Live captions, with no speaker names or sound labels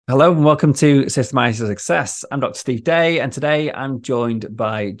Hello and welcome to Systemizing Success. I'm Dr. Steve Day, and today I'm joined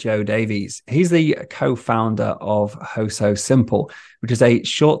by Joe Davies. He's the co-founder of Hoso Simple, which is a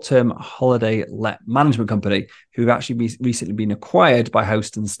short-term holiday let management company who've actually recently been acquired by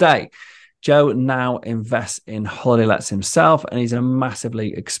Host and Stay. Joe now invests in holiday lets himself, and he's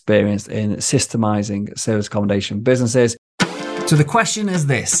massively experienced in systemizing service accommodation businesses. So the question is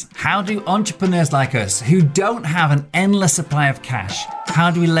this: how do entrepreneurs like us who don't have an endless supply of cash, how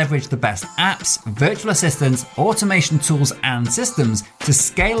do we leverage the best apps, virtual assistants, automation tools and systems to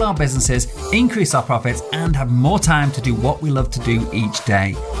scale our businesses, increase our profits and have more time to do what we love to do each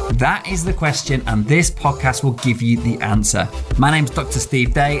day? That is the question, and this podcast will give you the answer. My name's Dr.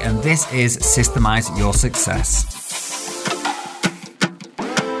 Steve Day, and this is Systemize Your Success.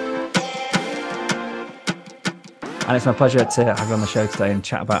 And it's my pleasure to have you on the show today and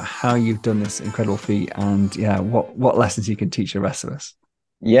chat about how you've done this incredible feat and what lessons you can teach the rest of us.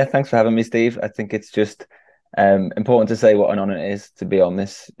 Yeah, thanks for having me, Steve. I think it's just important to say what an honor it is to be on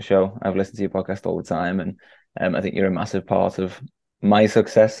this show. I've listened to your podcast all the time, and I think you're a massive part of my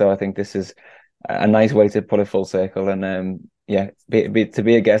success. So I think this is a nice way to put it full circle. And to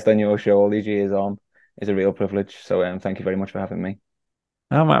be a guest on your show all these years on is a real privilege. So thank you very much for having me.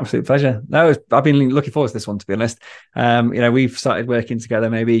 Oh, my absolute pleasure. No, I've been looking forward to this one, to be honest. We've started working together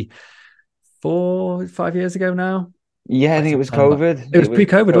maybe 4-5 years ago now. Yeah, I think it was COVID. It was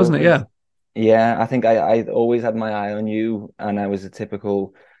pre-COVID, wasn't it? Yeah. Yeah, I think I always had my eye on you, and I was a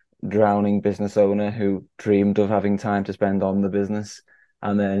typical drowning business owner who dreamed of having time to spend on the business.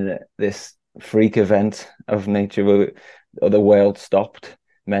 And then this freak event of nature where the world stopped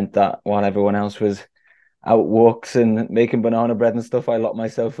meant that while everyone else was out walks and making banana bread and stuff, I locked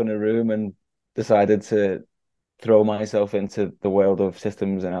myself in a room and decided to throw myself into the world of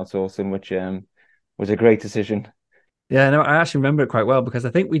systems and outsourcing, which was a great decision. Yeah, no, I actually remember it quite well because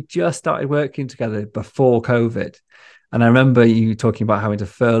I think we just started working together before COVID. And I remember you talking about having to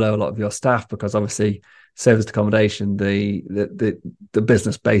furlough a lot of your staff because obviously serviced accommodation, the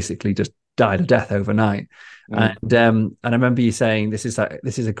business basically just died a death overnight. And I remember you saying this is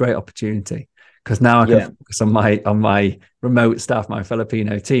a great opportunity because now I can focus on my remote staff, my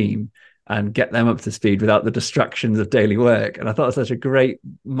Filipino team, and get them up to speed without the distractions of daily work. And I thought it was such a great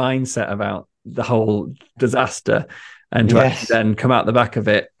mindset about the whole disaster, and to actually then come out the back of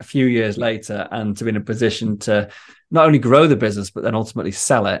it a few years later and to be in a position to not only grow the business, but then ultimately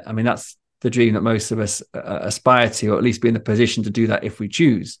sell it. I mean, that's the dream that most of us aspire to, or at least be in the position to do that if we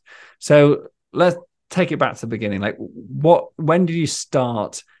choose. So let's take it back to the beginning. Like, when did you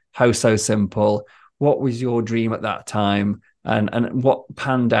start Hoso Simple? What was your dream at that time, and what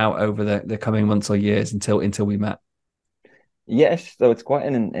panned out over the coming months or years until we met? Yes, so it's quite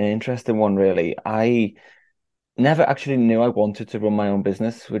an interesting one, really. I never actually knew I wanted to run my own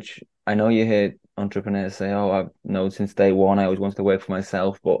business, which I know you hear entrepreneurs say, oh, I've known since day one, I always wanted to work for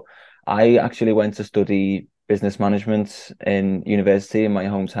myself. But I actually went to study business management in university in my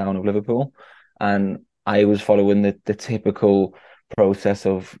hometown of Liverpool. And I was following the typical process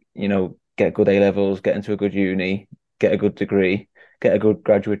of, get good A levels, get into a good uni, get a good degree, get a good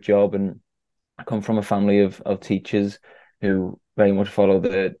graduate job. And I come from a family of teachers who very much follow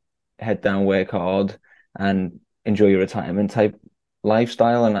the head down, work hard, and enjoy your retirement type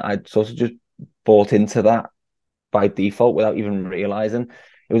lifestyle. And I sort of just bought into that by default without even realizing.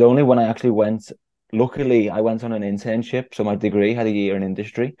 It was only when I actually luckily I went on an internship. So my degree had a year in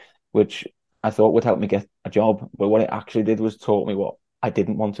industry, which I thought would help me get a job. But what it actually did was taught me what I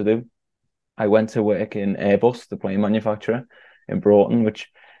didn't want to do. I went to work in Airbus, the plane manufacturer in Broughton, which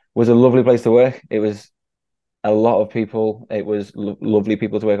was a lovely place to work. It was a lot of people. It was lovely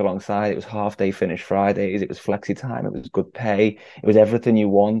people to work alongside. It was half day finish Fridays. It was flexi time. It was good pay. It was everything you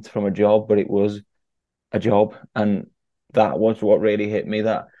want from a job, but it was a job. And that was what really hit me,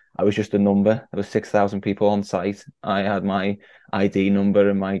 that I was just a number. There was 6,000 people on site. I had my ID number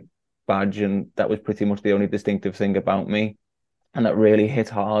and my badge, and that was pretty much the only distinctive thing about me. And that really hit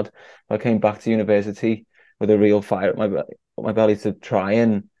hard. I came back to university with a real fire at my belly to try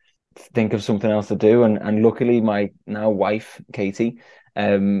and think of something else to do. And luckily my now wife, Katie,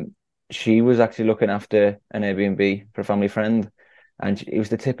 she was actually looking after an Airbnb for a family friend. And it was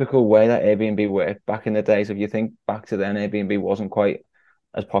the typical way that Airbnb worked back in the days. If you think back to then, Airbnb wasn't quite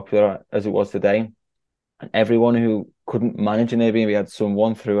as popular as it was today. And everyone who couldn't manage an Airbnb had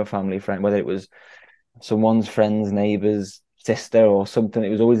someone through a family friend, whether it was someone's friend's neighbour's sister or something. It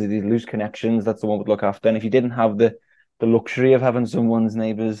was always these loose connections that someone would look after. And if you didn't have the luxury of having someone's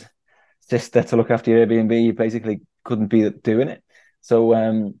neighbour's sister to look after your Airbnb, you basically couldn't be doing it. So,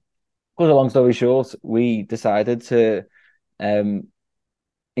 cut a long story short, we decided to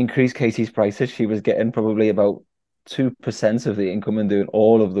increased Katie's prices. She was getting probably about 2% of the income and doing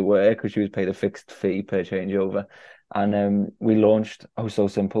all of the work because she was paid a fixed fee per changeover. And we launched Oh So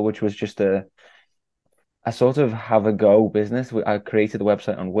Simple, which was just a sort of have a go business. I created a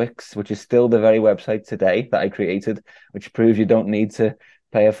website on Wix, which is still the very website today that I created, which proves you don't need to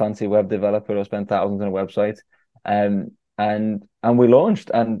pay a fancy web developer or spend thousands on a website. And we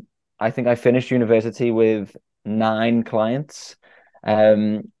launched, and I think I finished university with 9 clients.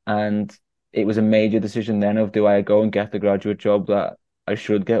 And it was a major decision then of, do I go and get the graduate job that I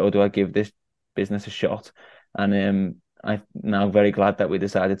should get, or do I give this business a shot? And I'm now very glad that we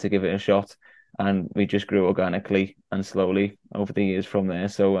decided to give it a shot, and we just grew organically and slowly over the years from there.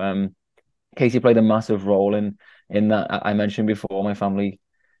 So Katie played a massive role in that. I mentioned before, my family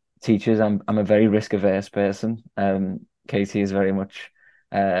teachers. I'm a very risk averse person. Katie is very much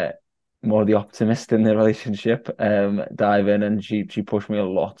more the optimist in the relationship. Dive in, and she pushed me a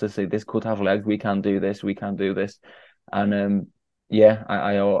lot to say, this could have legs. We can do this. We can do this. And yeah,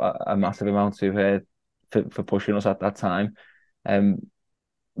 I owe a massive amount to her for pushing us at that time.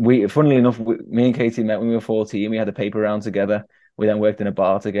 Funnily enough, me and Katie met when we were 14. We had a paper round together. We then worked in a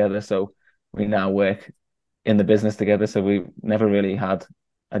bar together. So we now work in the business together. So we never really had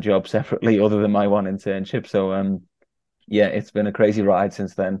a job separately other than my one internship. So yeah, it's been a crazy ride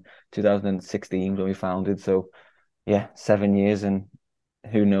since then. 2016 when we founded. So yeah, 7 years, and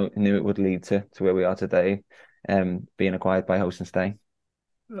knew it would lead to where we are today, being acquired by Host and Stay.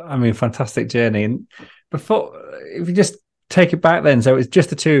 I mean, fantastic journey. And before, if you just take it back then, so it was just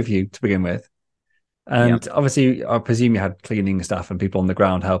the two of you to begin with. Yeah. And obviously, I presume you had cleaning staff and people on the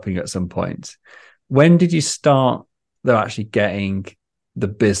ground helping you at some point. When did you start, though, actually getting the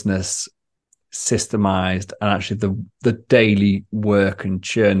business systemized and actually the daily work and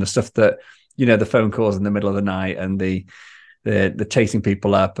churn, the stuff that, the phone calls in the middle of the night and the chasing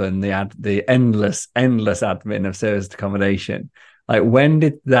people up and the endless admin of serviced accommodation? Like, when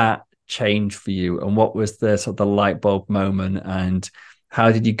did that change for you, and what was the sort of the light bulb moment, and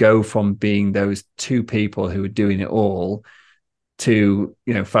how did you go from being those two people who were doing it all to,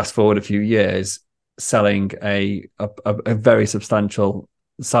 fast forward a few years, selling a very substantial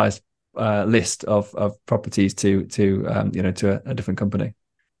size list of properties to a different company?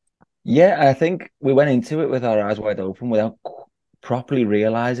 Yeah, I think we went into it with our eyes wide open without properly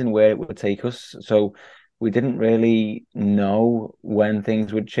realizing where it would take us. So we didn't really know when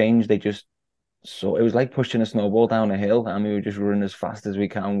things would change. So it was like pushing a snowball down a hill, and we were just running as fast as we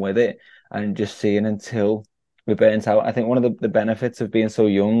can with it and just seeing until we burnt out. I think one of the benefits of being so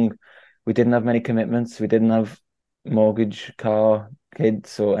young, we didn't have many commitments. We didn't have mortgage, car,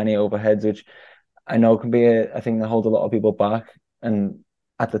 kids, or any overheads, which I know can be a thing that holds a lot of people back. And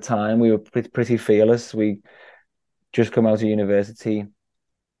at the time, we were pretty fearless. We just come out of university.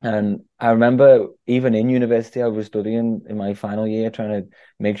 And I remember even in university, I was studying in my final year, trying to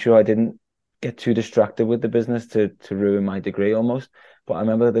make sure I didn't get too distracted with the business to ruin my degree almost. But I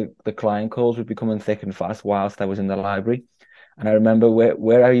remember the client calls would be coming thick and fast whilst I was in the library. And I remember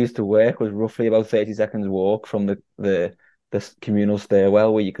where I used to work was roughly about 30 seconds walk from the communal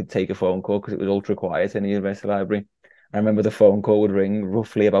stairwell where you could take a phone call because it was ultra quiet in the university library. I remember the phone call would ring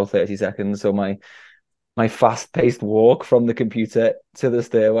roughly about 30 seconds. So my fast-paced walk from the computer to the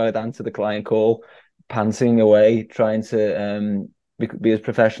stairwell, I'd answer the client call, panting away, trying to be as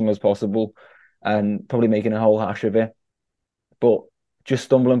professional as possible, and probably making a whole hash of it, but just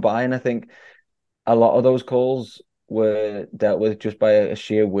stumbling by. And I think a lot of those calls were dealt with just by a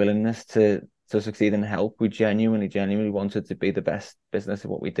sheer willingness to succeed and help. We genuinely wanted to be the best business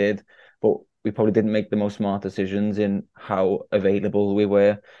of what we did, but we probably didn't make the most smart decisions in how available we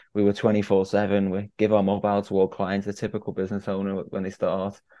were. We were 24/7. We give our mobile to all clients, a typical business owner when they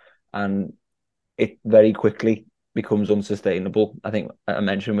start, and it very quickly becomes unsustainable. I think I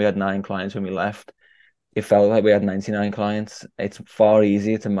mentioned we had 9 clients when we left. It felt like we had 99 clients. It's far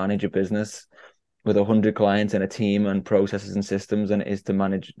easier to manage a business with 100 clients and a team and processes and systems than it is to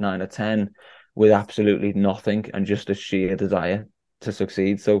manage 9 or 10 with absolutely nothing and just a sheer desire to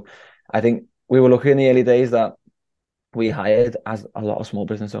succeed. So I think we were lucky in the early days that we hired, as a lot of small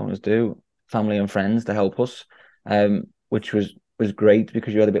business owners do, family and friends to help us, which was great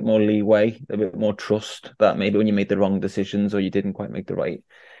because you had a bit more leeway, a bit more trust that maybe when you made the wrong decisions or you didn't quite make the right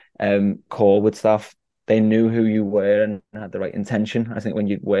call with staff, they knew who you were and had the right intention. I think when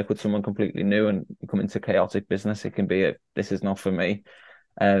you work with someone completely new and you come into chaotic business, it can be this is not for me.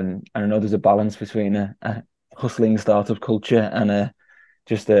 And I know there's a balance between a hustling startup culture and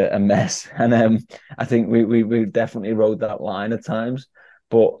just a mess. And I think we definitely rode that line at times.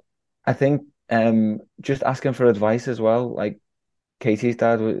 But I think just asking for advice as well, like Katie's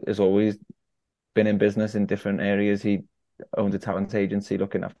dad has always been in business in different areas. He owned a talent agency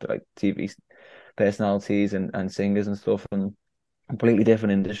looking after like TV personalities and singers and stuff, and completely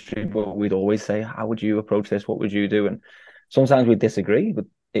different industry. But we'd always say, "How would you approach this? What would you do?" And sometimes we'd disagree, but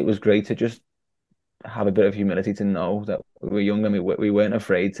it was great to just have a bit of humility to know that we were young and we weren't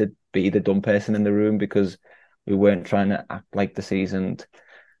afraid to be the dumb person in the room because we weren't trying to act like the seasoned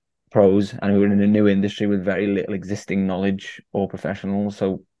pros, and we were in a new industry with very little existing knowledge or professionals.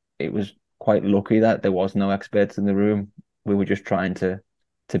 So it was quite lucky that there was no experts in the room. We were just trying to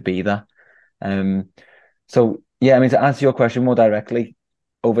be that. Um, so yeah, I mean, to answer your question more directly,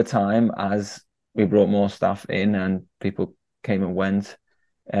 over time, as we brought more staff in and people came and went,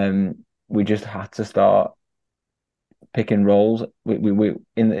 we just had to start picking roles. We when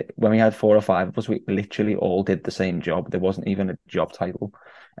we had 4 or 5 of us, we literally all did the same job. There wasn't even a job title.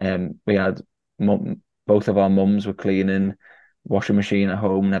 We had both of our mums were cleaning, washing machine at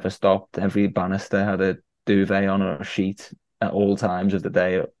home never stopped. Every banister had a duvet on or a sheet at all times of the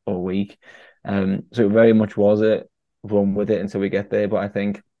day or week. So it very much was a run with it until we get there. But I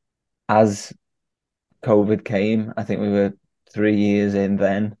think as COVID came, I think we were 3 years in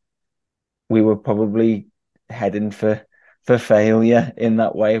then. We were probably heading for failure in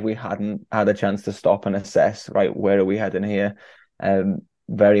that way. We hadn't had a chance to stop and assess, right, where are we heading here?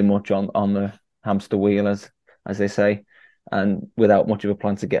 Very much on the hamster wheel, as they say, and without much of a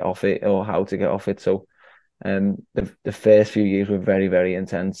plan to get off it or how to get off it. So the first few years were very, very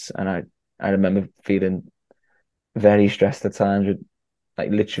intense. And I remember feeling very stressed at times with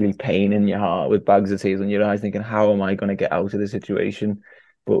like literally pain in your heart with bags of tears in your eyes, thinking, how am I going to get out of this situation?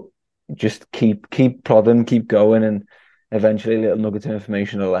 But just keep plodding, keep going, and eventually little nuggets of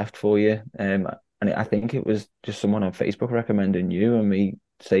information are left for you. And I think it was just someone on Facebook recommending you and me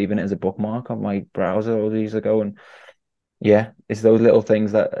saving it as a bookmark on my browser all these ago. And yeah, it's those little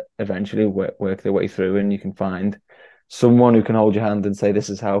things that eventually work their way through, and you can find someone who can hold your hand and say, this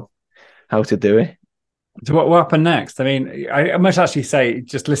is how to do it. So what happened next? I mean, I must actually say,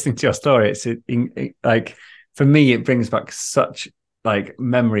 just listening to your story, like for me, it brings back such like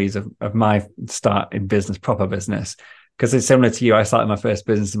memories of my start in business, proper business. Because it's similar to you, I started my first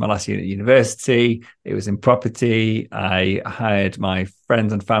business in my last year at university. It was in property. I hired my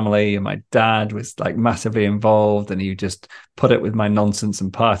friends and family, and my dad was like massively involved, and he just put it with my nonsense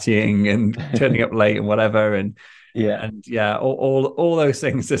and partying and turning up late and whatever. Yeah. And yeah, all those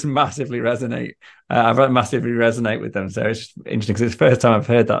things just massively resonate. I massively resonate with them. So it's just interesting because it's the first time I've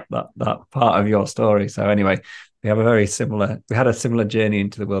heard that part of your story. So anyway, we had a similar journey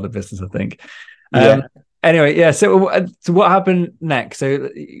into the world of business, I think. Yeah. Anyway, yeah. So what happened next? So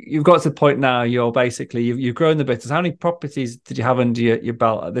you've got to the point now. You're basically you've grown the business. How many properties did you have under your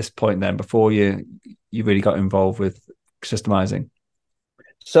belt at this point then, before you really got involved with systemizing?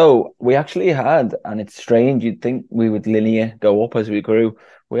 So we actually had, and it's strange, you'd think we would linear go up as we grew.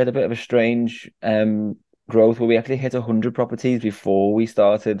 We had a bit of a strange growth where we actually hit 100 properties before we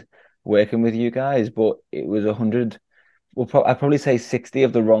started working with you guys, but it was 100. I'd probably say 60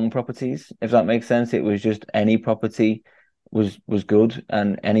 of the wrong properties, if that makes sense. It was just any property was good,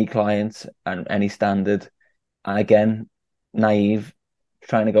 and any client and any standard. And again, naive,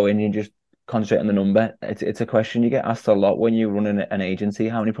 trying to go in and just concentrate on the number. It's a question you get asked a lot when you run an agency,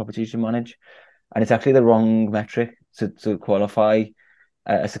 how many properties you manage, and it's actually the wrong metric to qualify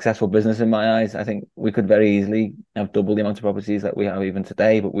a successful business in my eyes. I think we could very easily have double the amount of properties that we have even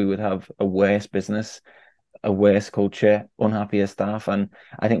today, but we would have a worse business, a worse culture, unhappier staff. And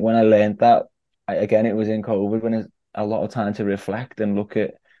I think when I learned that, again, it was in COVID when it's a lot of time to reflect and look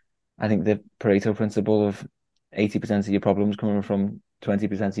at, I think, the Pareto principle of 80% of your problems coming from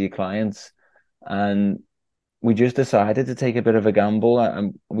 20% of your clients. And we just decided to take a bit of a gamble.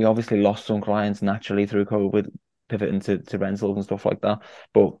 And we obviously lost some clients naturally through COVID, pivoting to rentals and stuff like that.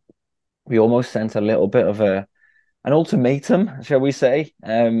 But we almost sent a little bit of an ultimatum, shall we say,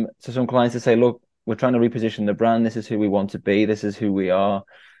 to some clients to say, look, we're trying to reposition the brand. This is who we want to be. This is who we are.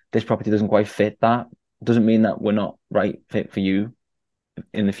 This property doesn't quite fit that. Doesn't mean that we're not right fit for you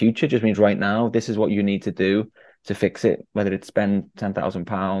in the future. Just means right now, this is what you need to do to fix it, whether it's spend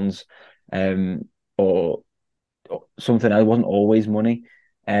 £10,000 or something that wasn't always money.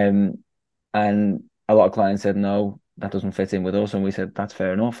 And a lot of clients said, no, that doesn't fit in with us. And we said, that's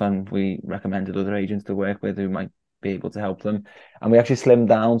fair enough. And we recommended other agents to work with who might be able to help them. And we actually slimmed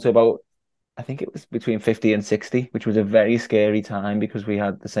down to about, I think it was between 50 and 60, which was a very scary time because we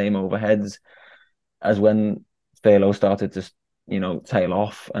had the same overheads as when furlough started to, tail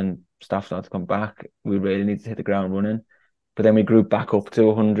off and staff started to come back. We really needed to hit the ground running. But then we grew back up to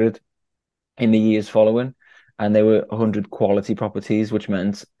 100 in the years following. and they were 100 quality properties, which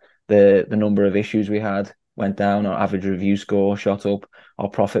meant the number of issues we had went down, our average review score shot up, our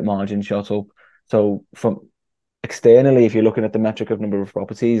profit margin shot up. So from externally, if you're looking at the metric of number of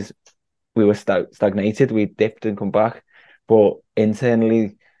properties, we were stagnated, we dipped and come back. But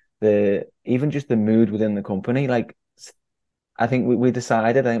internally, the even just the mood within the company, like I think we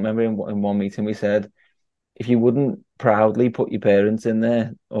decided, I remember in one meeting we said, if you wouldn't proudly put your parents in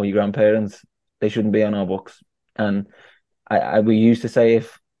there or your grandparents, they shouldn't be on our books. And we used to say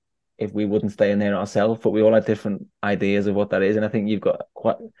if we wouldn't stay in there ourselves, but we all had different ideas of what that is. And I think you've got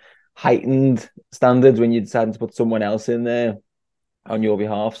quite heightened standards when you decide to put someone else in there on your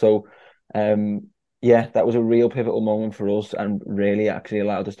behalf. So yeah, that was a real pivotal moment for us and really actually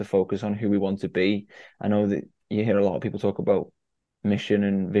allowed us to focus on who we want to be. I know that you hear a lot of people talk about mission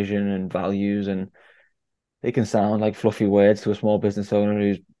and vision and values, and they can sound like fluffy words to a small business owner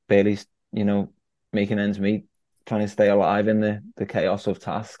who's barely, making ends meet, trying to stay alive in the chaos of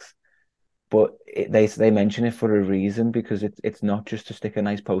tasks. But they mention it for a reason, because it's not just to stick a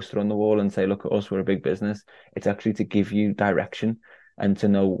nice poster on the wall and say, look at us, we're a big business. It's actually to give you direction and to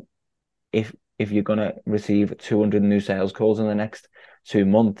know if you're going to receive 200 new sales calls in the next 2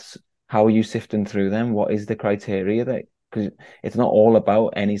 months, how are you sifting through them? What is the criteria that, because it's not all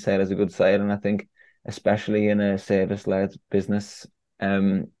about any sale is a good sale. And I think, especially in a service-led business,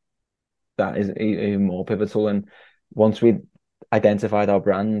 that is even more pivotal. And once we identified our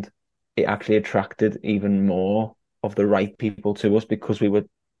brand, it actually attracted even more of the right people to us, because we were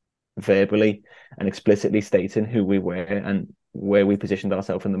verbally and explicitly stating who we were and where we positioned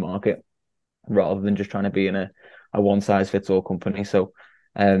ourselves in the market, rather than just trying to be in a one size fits all company. So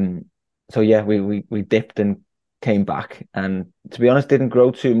yeah, we dipped and came back, and to be honest, didn't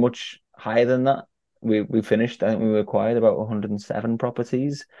grow too much higher than that. We finished, I think we acquired about 107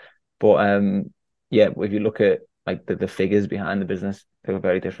 properties. But yeah, if you look at like the figures behind the business, they were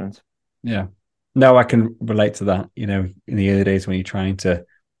very different. Yeah. No, I can relate to that. In the early days when you're trying to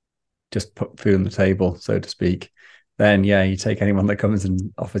just put food on the table, so to speak, then yeah, you take anyone that comes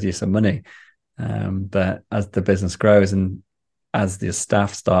and offers you some money. But as the business grows and as the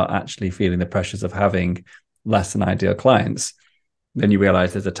staff start actually feeling the pressures of having less than ideal clients, then you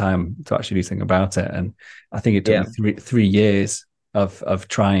realize there's a time to actually do something about it. And I think it took me three years of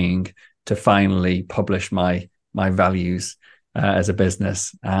trying to finally publish my values as a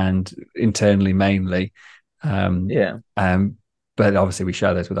business, and internally mainly. But obviously we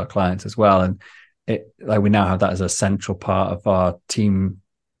share those with our clients as well. And we now have that as a central part of our team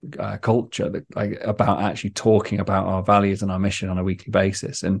culture, that about actually talking about our values and our mission on a weekly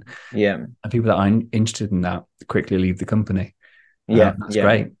basis. And people that are interested in that quickly leave the company. That's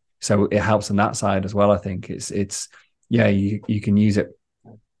great. So it helps on that side as well. I think it's you can use it,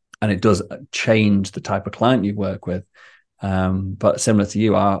 and it does change the type of client you work with. But similar to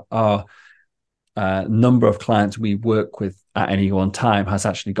you, our number of clients we work with at any one time has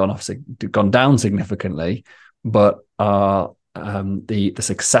actually gone down significantly, but our the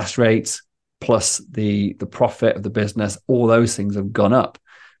success rates plus the profit of the business, all those things have gone up,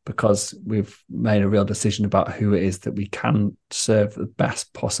 because we've made a real decision about who it is that we can serve in the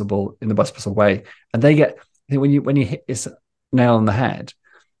best possible way. And I think when you hit this nail on the head,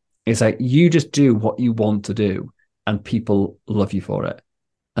 it's like you just do what you want to do and people love you for it.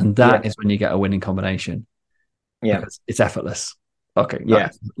 And that is when you get a winning combination. Yeah. Because it's effortless. Okay.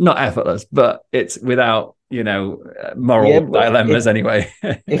 Not effortless, but it's without, moral dilemmas anyway.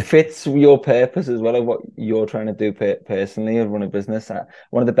 It fits your purpose as well of what you're trying to do personally and run a business.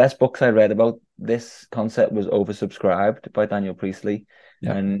 One of the best books I read about this concept was Oversubscribed by Daniel Priestley.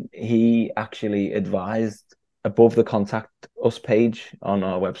 Yeah. And he actually advised above the contact us page on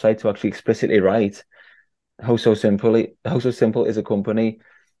our website to actually explicitly write how so simple is a company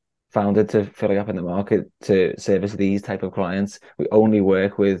founded to fill a gap in the market to service these type of clients. We only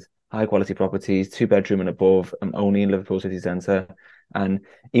work with high quality properties, 2-bedroom and above, and only in Liverpool city centre. And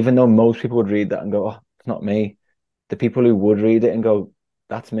even though most people would read that and go, oh, it's not me, the people who would read it and go,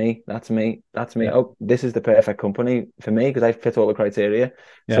 that's me. Yeah. Oh, this is the perfect company for me because I fit all the criteria.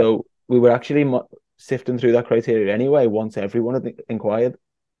 Yeah. So we were actually sifting through that criteria anyway once everyone had inquired,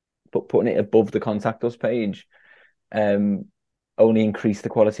 but putting it above the contact us page only increased the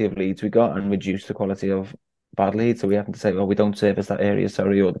quality of leads we got and reduced the quality of bad leads. So we happened to say, well, we don't service that area,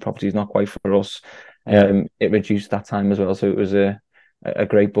 sorry, or the property is not quite for us. It reduced that time as well. So it was a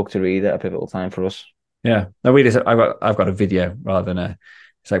great book to read at a pivotal time for us. Yeah. No, I've got a video rather than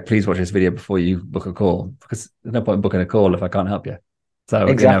it's like, please watch this video before you book a call, because there's no point in booking a call if I can't help you. So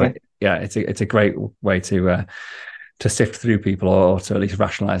exactly. It's a great way to sift through people, or to at least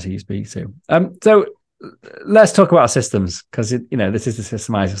rationalize who you speak to. So let's talk about systems because this is the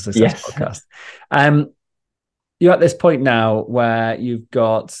Systemizing Success Yes. podcast. You're at this point now where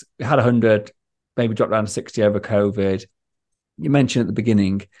had 100, maybe dropped down to 60 over COVID. You mentioned at the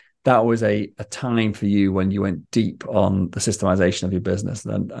beginning that was a time for you when you went deep on the systemization of your business.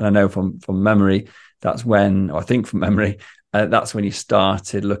 And I know from memory, that's when, or I think from memory, that's when you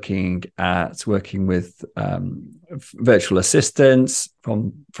started looking at working with virtual assistants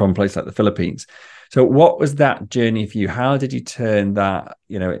from places like the Philippines. So what was that journey for you? How did you turn that,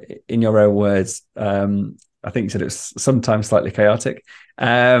 in your own words, I think you said it was sometimes slightly chaotic,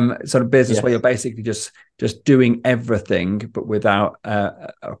 sort of business where you're Yes. basically just doing everything, but without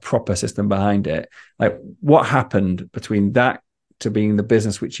a proper system behind it. Like, what happened between that to being the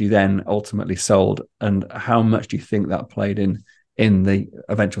business which you then ultimately sold, and how much do you think that played in the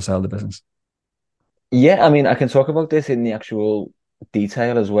eventual sale of the business? Yeah, I mean, I can talk about this in the actual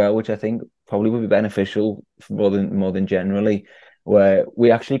detail as well, which I think probably would be beneficial more than generally, where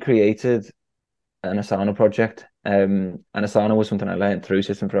we actually created an Asana project. And Asana was something I learned through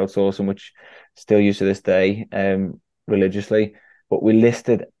System for Outsourcing, which still use to this day, religiously. But we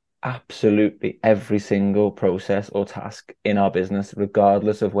listed absolutely every single process or task in our business,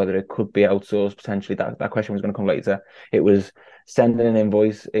 regardless of whether it could be outsourced. Potentially, that question was going to come later. It was sending an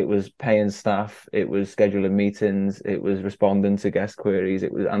invoice, it was paying staff, it was scheduling meetings, it was responding to guest queries,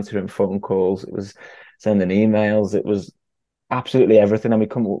 it was answering phone calls, it was sending emails, it was absolutely everything. And we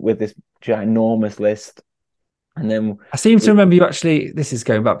come up with this ginormous list. And then I seem to we, remember you actually. This is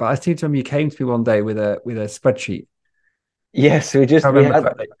going back, but I seem to remember you came to me one day with a spreadsheet. yes, If I we remember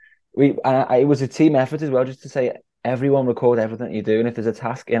had, correctly. it was a team effort as well, just to say everyone record everything that you do. And if there's a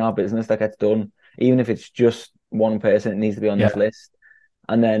task in our business that gets done, even if it's just one person, it needs to be on this Yeah. list.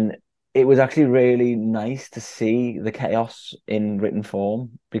 And then it was actually really nice to see the chaos in written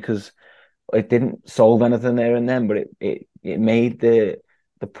form, because it didn't solve anything there and then, but it made the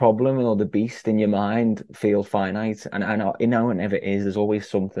problem or the beast in your mind feel finite. And I know, whenever it is, there's always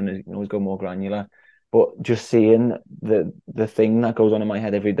something. You can always go more granular. But just seeing the thing that goes on in my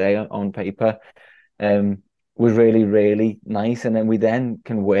head every day on paper, um, was really, really nice. And then we then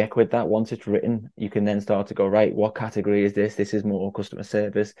can work with that. Once it's written, you can then start to go, right, what category is this? This is more customer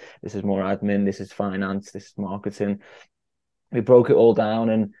service. This is more admin. This is finance. This is marketing. We broke it all down,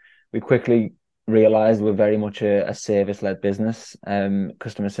 and we quickly realized we're very much a service-led business.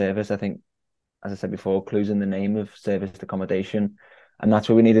 Customer service, I think, as I said before, clues in the name of serviced accommodation, and that's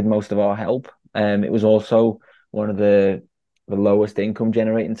where we needed most of our help. It was also one of the lowest income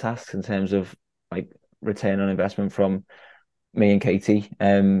generating tasks in terms of like return on investment from me and Katie,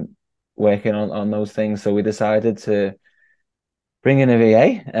 working on those things. So we decided to bring in a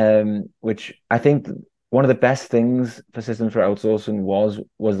VA, which I think one of the best things for Systems for Outsourcing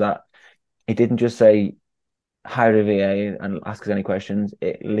was that it didn't just say hire a VA and ask us any questions.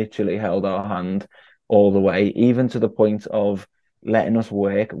 It literally held our hand all the way, even to the point of letting us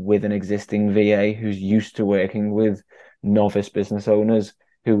work with an existing VA who's used to working with novice business owners,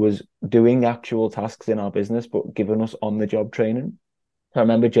 who was doing actual tasks in our business, but giving us on the job training. So I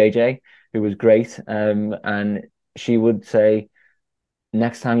remember JJ, who was great, and she would say,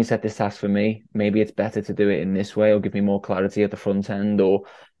 next time you set this task for me, maybe it's better to do it in this way, or give me more clarity at the front end, or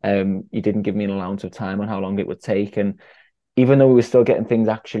you didn't give me an allowance of time on how long it would take. And even though we were still getting things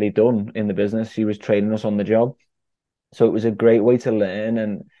actually done in the business, she was training us on the job. So it was a great way to learn.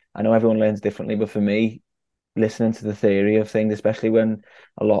 And I know everyone learns differently, but for me, listening to the theory of things, especially when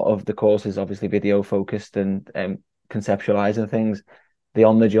a lot of the course is obviously video focused and conceptualizing things, the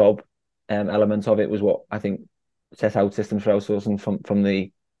on the job element of it was what I think set out Systems for Outsourcing from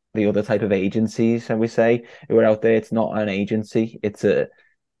the other type of agencies, shall we say, who are out there. It's not an agency, it's a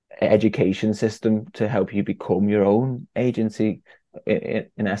education system to help you become your own agency in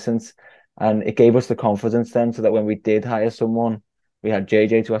essence. And it gave us the confidence then, so that when we did hire someone, we had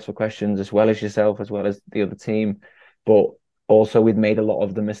JJ to ask for questions, as well as yourself, as well as the other team. But also, we'd made a lot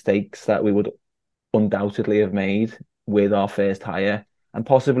of the mistakes that we would undoubtedly have made with our first hire, and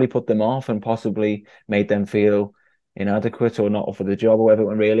possibly put them off, and possibly made them feel inadequate or not for the job or whatever.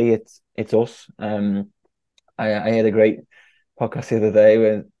 And really, it's us. I had a great podcast the other day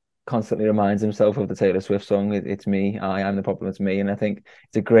where constantly reminds himself of the Taylor Swift song. It's me. I'm the problem. It's me. And I think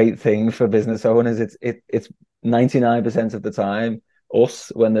it's a great thing for business owners. It's 99% of the time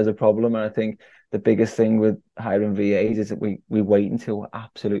us when there's a problem. And I think the biggest thing with hiring VAs is that we wait until we're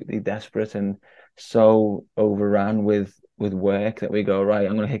absolutely desperate and so overrun with work that we go, right,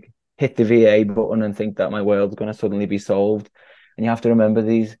 I'm going to hit the VA button and think that my world's going to suddenly be solved. And you have to remember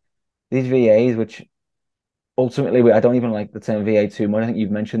these VAs, which ultimately, I don't even like the term VA too much. I think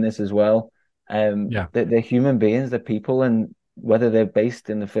you've mentioned this as well. Yeah. They're human beings, they're people, and whether they're based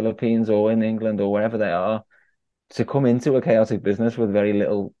in the Philippines or in England or wherever they are, to come into a chaotic business with very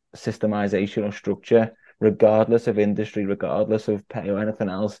little systemization or structure, regardless of industry, regardless of pay or anything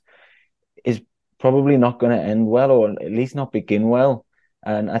else, is probably not going to end well, or at least not begin well.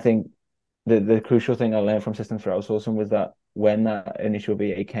 And I think the crucial thing I learned from Systems for Outsourcing was that when that initial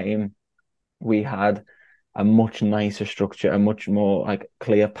VA came, we had a much nicer structure, a much more like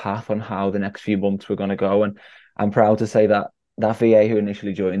clear path on how the next few months were going to go. And I'm proud to say that that VA who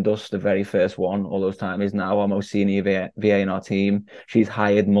initially joined us, the very first one, all those time, is now our most senior VA in our team. She's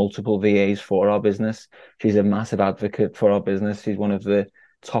hired multiple VAs for our business. She's a massive advocate for our business. She's one of the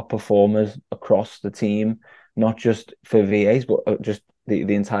top performers across the team, not just for VAs, but just the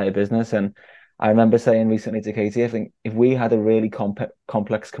entire business. And I remember saying recently to Katie, I think if we had a really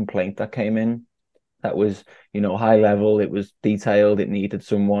complex complaint that came in, that was, high level, it was detailed, it needed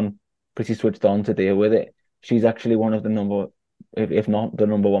someone pretty switched on to deal with it. She's actually one of the number, if not the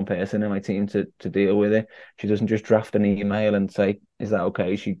number one person in my team to deal with it. She doesn't just draft an email and say, "Is that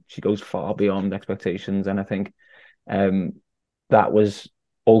okay?" She goes far beyond expectations, and I think um, that was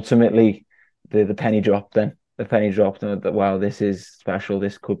ultimately the penny drop. Then the penny dropped, and that wow, this is special.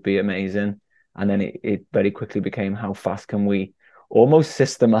 This could be amazing. And then it very quickly became, how fast can we almost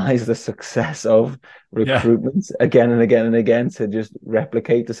systemize the success of Yeah. recruitment again and again and again, to just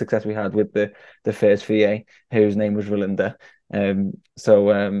replicate the success we had with the first VA, whose name was Rolinda.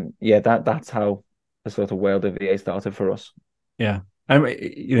 Yeah, that's how the sort of world of VA started for us. Yeah.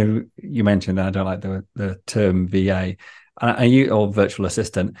 You mentioned that I don't like the term VA, or virtual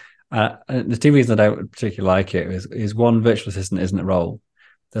assistant. And the two reasons I don't particularly like it is one, virtual assistant isn't a role.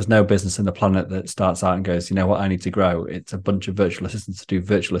 There's no business in the planet that starts out and goes, you know what, I need to grow. It's a bunch of virtual assistants to do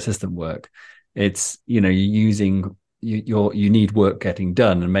virtual assistant work. It's, you're using you need work getting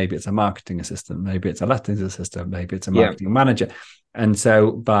done, and maybe it's a marketing assistant, maybe it's a lettings assistant, maybe it's a Yeah, marketing manager. And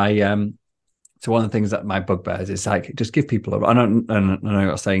so one of the things that my bugbear is like, just give people a. I'm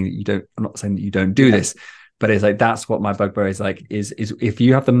not saying that you don't. I'm not saying that you don't do yeah, this, but it's like that's what my bugbear is like. Is if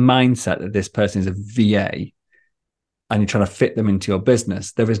you have the mindset that this person is a VA and you're trying to fit them into your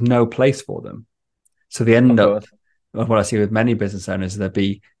business, there is no place for them. So they of end up. course. What I see with many business owners, there'd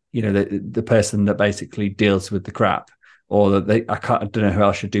be the person that basically deals with the crap, or that I don't know who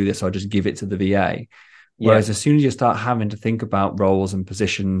else should do this, so I just give it to the VA. Yeah, Whereas as soon as you start having to think about roles and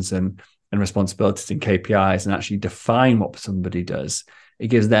positions and responsibilities and KPIs and actually define what somebody does, it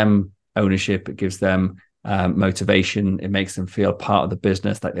gives them ownership, it gives them motivation, it makes them feel part of the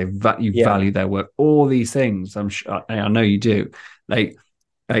business, like you yeah, value their work, all these things. I'm sure, I know you do. Like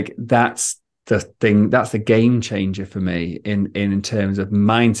that's the thing, that's the game changer for me in terms of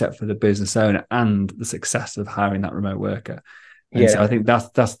mindset for the business owner and the success of hiring that remote worker. And so yeah. I think that's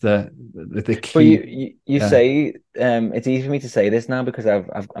the But key. you Yeah. say, it's easy for me to say this now because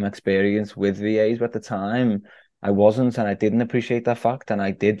I'm experienced with VAs, but at the time I wasn't, and I didn't appreciate that fact, and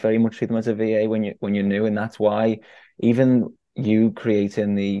I did very much see them as a VA when you're new, and that's why even you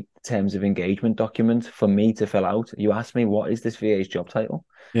creating the terms of engagement document for me to fill out, you asked me, what is this VA's job title?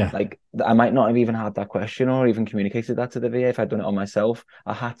 Yeah. Like, I might not have even had that question or even communicated that to the VA if I'd done it on myself.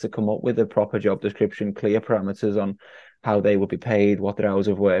 I had to come up with a proper job description, clear parameters on how they would be paid, what their hours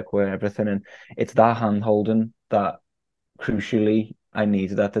of work were, everything. And it's that hand holding that crucially I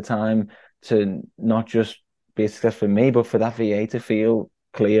needed at the time, to not just be a success for me, but for that VA to feel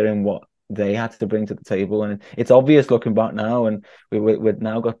clear in what they had to bring to the table. And it's obvious looking back now, and we've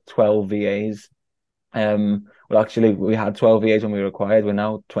now got 12 VAs. Well, actually, we had 12 VAs when we were acquired. We're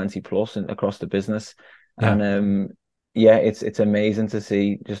now 20 plus across the business. Yeah. And yeah, it's amazing to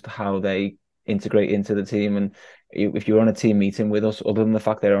see just how they integrate into the team. And if you're on a team meeting with us, other than the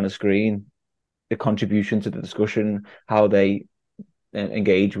fact they're on a screen, the contribution to the discussion, how they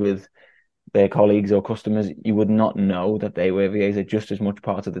engage with their colleagues or customers, you would not know that they were VAs. Are just as much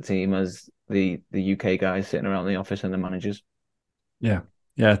part of the team as the UK guys sitting around the office and the managers. Yeah.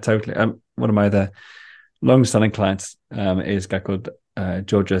 Yeah, totally. One of my other long-standing clients is a guy called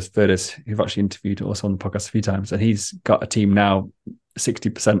Georgios Verdes, who've actually interviewed us on the podcast a few times, and he's got a team now,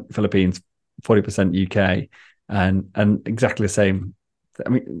 60% Philippines, 40% UK, and exactly the same. I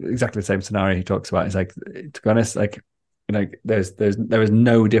mean, exactly the same scenario he talks about. Is like, to be honest, like, there is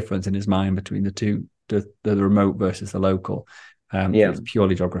no difference in his mind between the two, the remote versus the local. Yeah, It's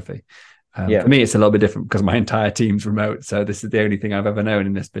purely geography. yeah, For me, it's a little bit different because my entire team's remote, so this is the only thing I've ever known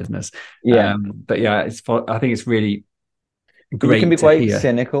in this business. yeah. But yeah, I think it's really But you can be great to quite hear.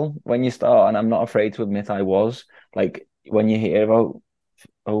 cynical when you start, and I'm not afraid to admit I was. Like when you hear about,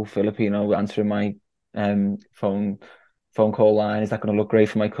 oh, Filipino answering my phone phone call line? Is that going to look great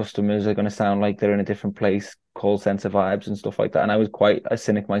for my customers? Are they going to sound like they're in a different place? Call center vibes and stuff like that. And I was quite a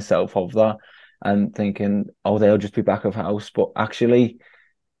cynic myself of that, and thinking, oh, they'll just be back of house. But actually,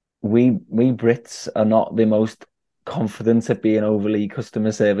 we Brits are not the most confident at being overly customer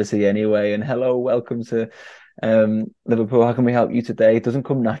servicey anyway. And hello, welcome to Liverpool. How can we help you today? It doesn't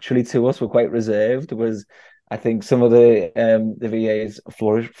come naturally to us. We're quite reserved. Was I think some of the VAs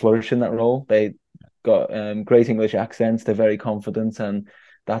flourish in that role. They got great English accents. They're very confident, and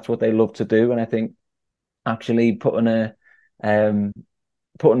that's what they love to do. And I think actually um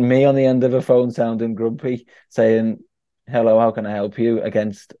putting me on the end of a phone sounding grumpy, saying, hello, how can I help you,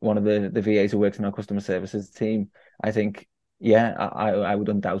 against one of the VAs who works in our customer services team, I think, yeah, I would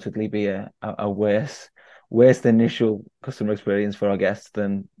undoubtedly be a worse initial customer experience for our guests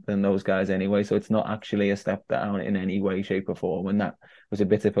than those guys anyway. So it's not actually a step down in any way, shape, or form. And that was a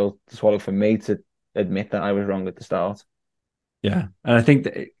bitter pill to swallow for me, to admit that I was wrong at the start. Yeah. And I think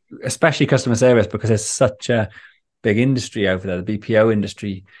that especially customer service, because there's such a big industry over there, the BPO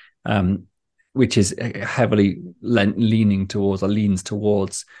industry, which is heavily leaning towards or leans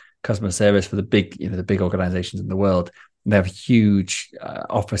towards customer service for the big, the big organizations in the world. They have huge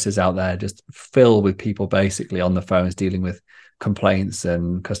offices out there just filled with people basically on the phones dealing with complaints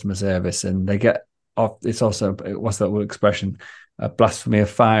and customer service. And they get off. It's also, what's that word expression? Blasphemy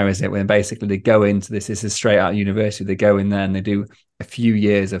of fire, is it? When basically they go into this is straight out of university. They go in there and they do a few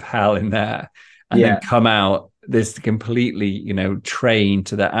years of hell in there, and then come out this completely, trained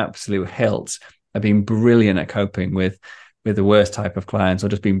to the absolute hilt of being brilliant at coping with the worst type of clients, or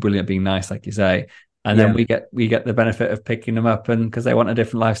just being brilliant, being nice, like you say. And then we get the benefit of picking them up, and because they want a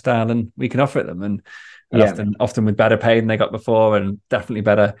different lifestyle, and we can offer it them, and often with better pay than they got before, and definitely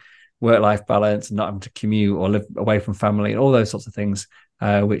better work-life balance, and not having to commute or live away from family, and all those sorts of things,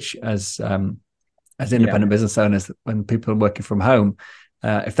 which as independent business owners, when people are working from home,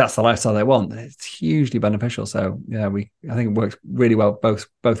 if that's the lifestyle they want, it's hugely beneficial. So yeah, I think it works really well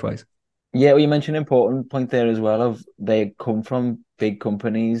both ways. Yeah, well, you mentioned an important point there as well, of they come from big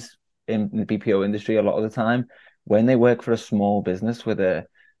companies in the BPO industry a lot of the time. When they work for a small business with a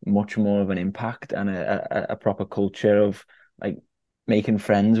much more of an impact and a proper culture of like making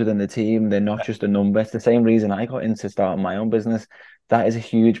friends within the team, they're not just a number. It's the same reason I got into starting my own business. That is a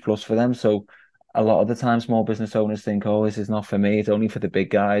huge plus for them. So a lot of the time, small business owners think, oh, this is not for me. It's only for the big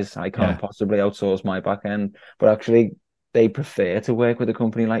guys. I can't possibly outsource my back end. But actually, they prefer to work with a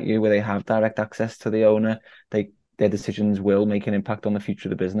company like you, where they have direct access to the owner. Their decisions will make an impact on the future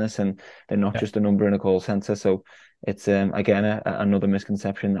of the business, and they're not just a number in a call center. So it's again another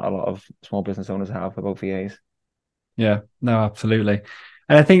misconception that a lot of small business owners have about VAs. Yeah, no, absolutely.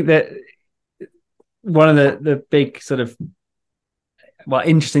 And I think that one of the big sort of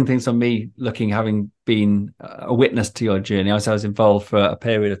interesting things on me, having been a witness to your journey, I was involved for a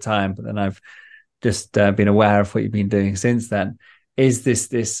period of time, but then I've just been aware of what you've been doing since then, is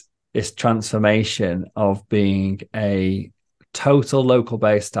this transformation of being a total local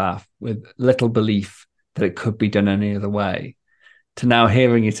based staff with little belief that it could be done any other way, to now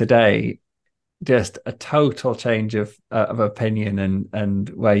hearing you today, just a total change of opinion and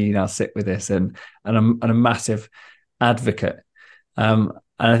where you now sit with this, and a massive advocate. And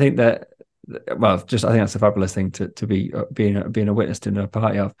I think that, I think that's a fabulous thing to be being a witness to and a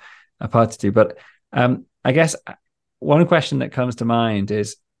part to. But I guess one question that comes to mind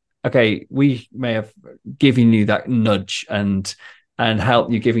is, okay, we may have given you that nudge and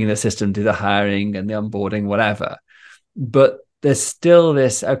helped you, giving the system, do the hiring and the onboarding, whatever. But there's still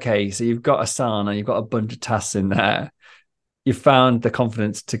this, okay, so you've got Asana, you've got a bunch of tasks in there. You found the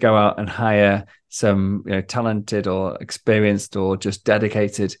confidence to go out and hire some talented or experienced or just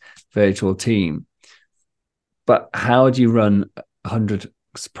dedicated virtual team. But how do you run 100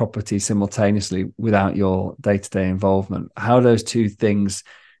 properties simultaneously without your day-to-day involvement? How do those two things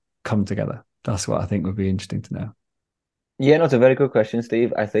come together? That's what I think would be interesting to know. Yeah, no, it's a very good question,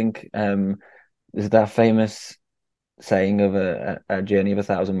 Steve. I think there's that famous saying of a journey of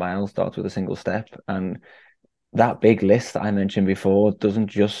 1,000 miles starts with a single step. And that big list that I mentioned before doesn't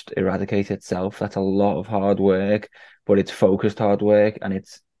just eradicate itself. That's a lot of hard work, but it's focused hard work, and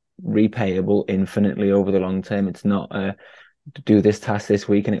it's repayable infinitely over the long term. It's not do this task this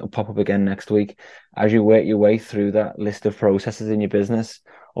week and it'll pop up again next week. As you work your way through that list of processes in your business,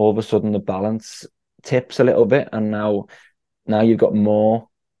 all of a sudden the balance tips a little bit, and now you've got more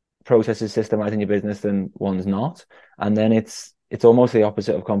processes systemizing your business than one's not. And then it's almost the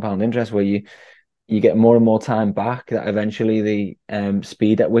opposite of compound interest, where you get more and more time back, that eventually the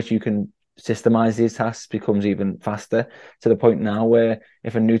speed at which you can systemize these tasks becomes even faster, to the point now where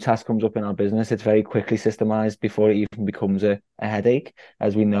if a new task comes up in our business, it's very quickly systemized before it even becomes a headache,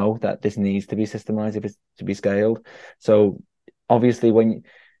 as we know that this needs to be systemized if it's to be scaled. So obviously when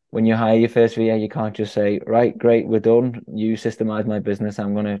you hire your first VA, you can't just say, right, great, we're done. You systemize my business.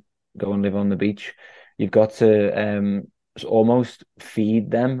 I'm going to go and live on the beach. You've got to almost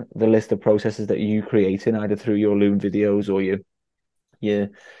feed them the list of processes that you created, either through your Loom videos or your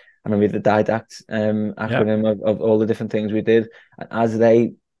I remember the Didact Yeah. acronym of all the different things we did. And as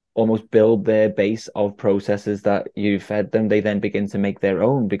they almost build their base of processes that you fed them, they then begin to make their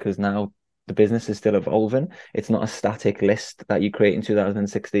own, because now the business is still evolving. It's not a static list that you create in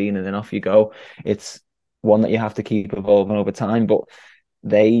 2016 and then off you go. It's one that you have to keep evolving over time. But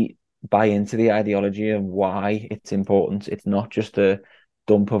they buy into the ideology of why it's important. It's not just a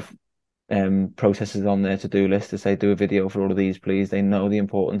dump of processes on their to-do list to say, do a video for all of these, please. They know the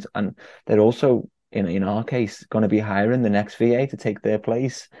importance, and they're also, in our case, going to be hiring the next VA to take their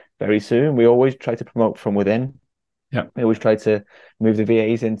place very soon. We always try to promote from within. Yeah. We always try to move the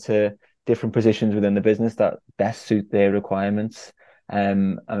VAs into different positions within the business that best suit their requirements. They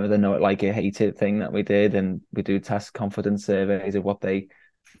know it like a hate it thing that we did, and we do task confidence surveys of what they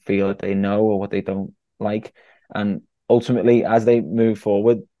feel that they know or what they don't like. And ultimately, as they move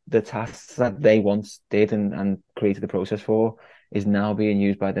forward, the tasks that they once did and created the process for is now being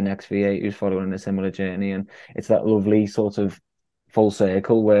used by the next VA who's following a similar journey. And it's that lovely sort of full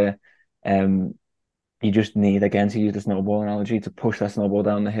circle where you just need, again, to use the snowball analogy, to push that snowball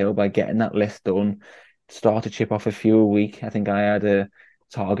down the hill by getting that list done, start to chip off a few a week. I think I had a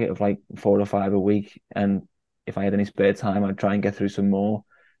target of like 4 or 5 a week, and if I had any spare time, I'd try and get through some more.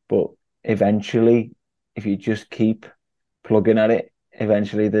 But eventually, if you just keep plugging at it,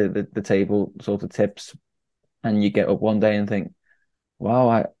 eventually the table sort of tips, and you get up one day and think,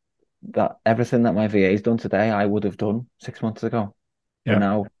 wow, that everything that my VA's done today, I would have done 6 months ago. But Yeah.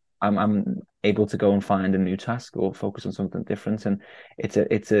 now I'm able to go and find a new task or focus on something different. And it's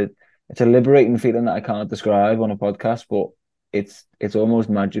a liberating feeling that I can't describe on a podcast, but it's almost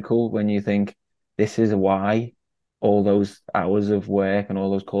magical when you think this is why all those hours of work and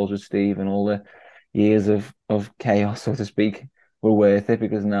all those calls with Steve and all the years of chaos, so to speak, were worth it,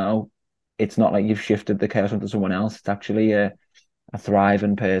 because now it's not like you've shifted the chaos onto someone else. It's actually a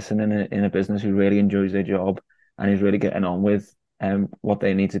thriving person in a business who really enjoys their job and is really getting on with what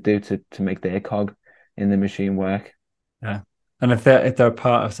they need to do to make their cog in the machine work. Yeah. And if they're a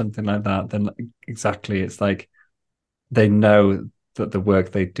part of something like that, then exactly, it's like they know that the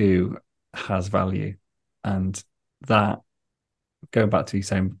work they do has value. And that, going back to you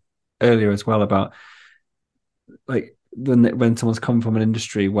saying earlier as well about like when someone's come from an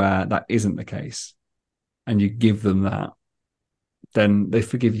industry where that isn't the case and you give them that, then they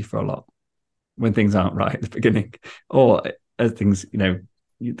forgive you for a lot when things aren't right at the beginning, or as things,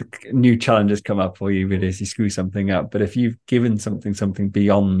 new challenges come up, or you realize you screw something up. But if you've given something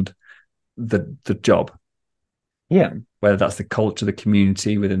beyond the job, Yeah, whether that's the culture, the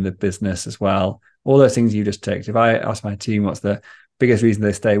community within the business as well, all those things you just ticked. If I ask my team what's the biggest reason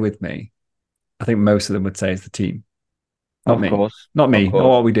they stay with me, I think most of them would say it's the team, not of me, course, not of me, not course.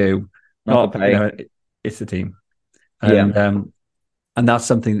 what we do, Not the not pay. it's the team, Yeah, and that's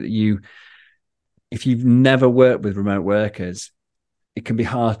something that if you've never worked with remote workers, it can be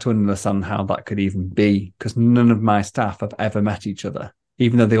hard to understand how that could even be, because none of my staff have ever met each other,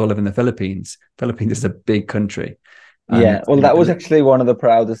 even though they all live in the Philippines. Philippines is a big country. And yeah. Well, that was actually one of the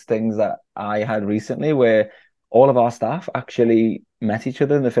proudest things that I had recently, where all of our staff actually met each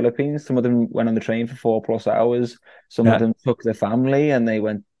other in the Philippines. Some of them went on the train for 4+ hours. Some of yeah, them took their family and they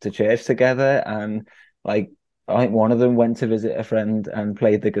went to church together. And like, I think one of them went to visit a friend and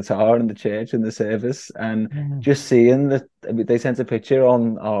played the guitar in the church in the service. And just seeing that, they sent a picture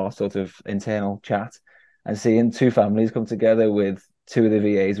on our sort of internal chat, and seeing two families come together with two of the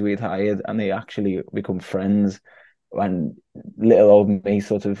VAs we'd hired, and they actually become friends. And little old me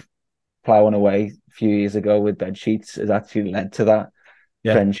sort of plowing away a few years ago with bed sheets has actually led to that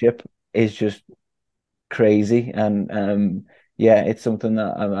yeah, friendship, is just crazy. And yeah, it's something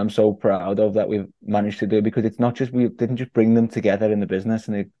that I'm so proud of that we've managed to do, because it's not just, we didn't just bring them together in the business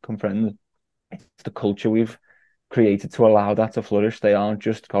and they become friends. It's the culture we've created to allow that to flourish. They aren't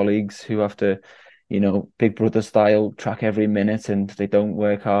just colleagues who have to, Big Brother style, track every minute, and they don't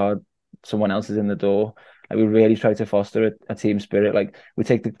work hard. Someone else is in the door. Like, we really try to foster a team spirit. Like, we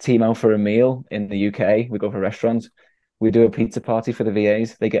take the team out for a meal in the UK. We go for restaurants. We do a pizza party for the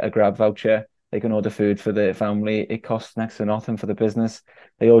VAs. They get a grab voucher. They can order food for the family. It costs next to nothing for the business.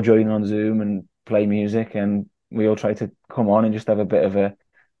 They all join on Zoom and play music, and we all try to come on and just have a bit of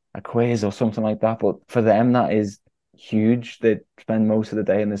a quiz or something like that. But for them, that is huge. They spend most of the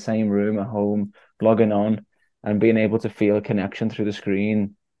day in the same room at home, logging on, and being able to feel a connection through the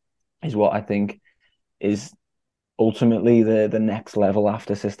screen is what I think is ultimately the next level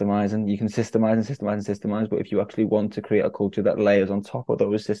after systemizing. You can systemize and systemize and systemize, but if you actually want to create a culture that layers on top of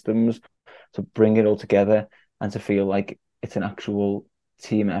those systems to bring it all together and to feel like it's an actual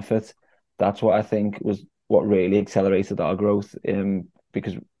team effort, that's what I think was what really accelerated our growth.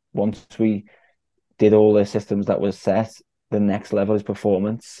 Because once we did all the systems that was set, the next level is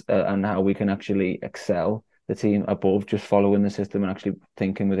performance, and how we can actually excel the team above just following the system and actually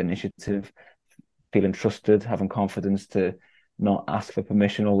thinking with initiative, feeling trusted, having confidence to not ask for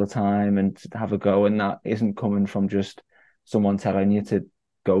permission all the time and to have a go. And that isn't coming from just someone telling you to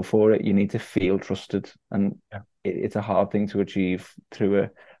go for it. You need to feel trusted. And Yeah. it's a hard thing to achieve through a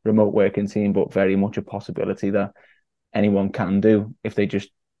remote working team, but very much a possibility that anyone can do if they just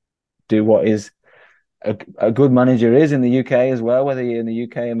do what is a good manager is in the UK as well, whether you're in the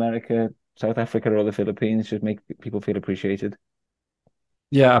UK, America, South Africa, or the Philippines, just make people feel appreciated.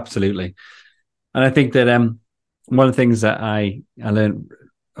 Yeah, absolutely. And I think that one of the things that I learned,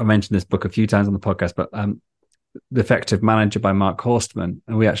 I mentioned this book a few times on the podcast, but The Effective Manager by Mark Horstman,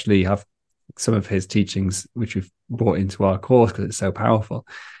 and we actually have some of his teachings which we've brought into our course because it's so powerful.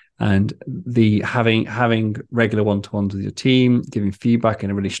 And the having regular one-to-ones with your team, giving feedback in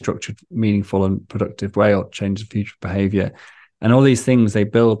a really structured, meaningful, and productive way, or change the future behavior, and all these things, they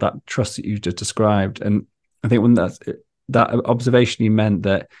build that trust that you just described. And I think when that observation, you meant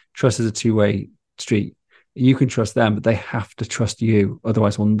that trust is a two-way street. You can trust them, but they have to trust you.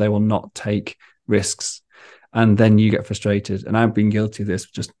 Otherwise, they will not take risks. And then you get frustrated. And I've been guilty of this.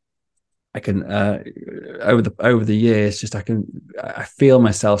 Just I can over the years, just I feel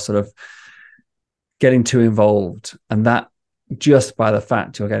myself sort of getting too involved, and that just by the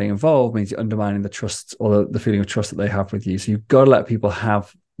fact you're getting involved means you're undermining the trust or the feeling of trust that they have with you. So you've got to let people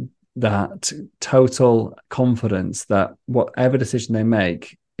have that total confidence that whatever decision they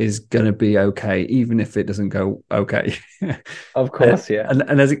make is going to be okay, even if it doesn't go okay. Of course, yeah.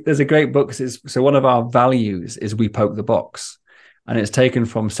 And there's a great book. So one of our values is we poke the box, and it's taken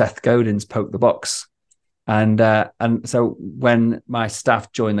from Seth Godin's Poke the Box. And so when my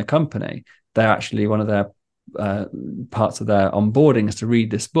staff join the company, they're actually one of their parts of their onboarding is to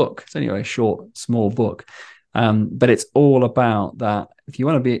read this book. It's anyway a short, small book, but it's all about that. If you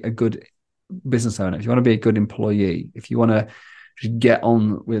want to be a good business owner, if you want to be a good employee, if you want to get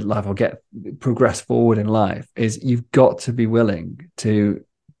on with life or progress forward in life, is you've got to be willing to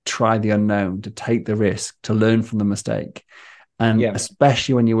try the unknown, to take the risk, to learn from the mistake. And Yeah,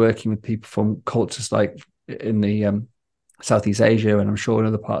 especially when you're working with people from cultures like in the Southeast Asia, and I'm sure in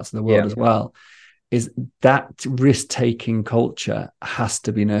other parts of the world yeah, as well, is that risk-taking culture has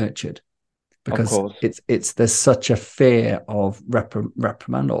to be nurtured, of because course. it's there's such a fear of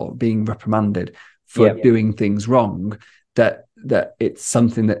reprimand or being reprimanded for Yeah, doing things wrong, that it's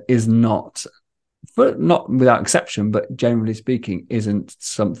something that is not, but not without exception, but generally speaking, isn't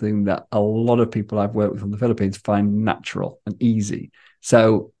something that a lot of people I've worked with from the Philippines find natural and easy.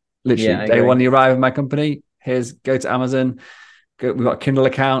 So yeah, literally I day agree. one you arrive in my company, go to Amazon, we've got a Kindle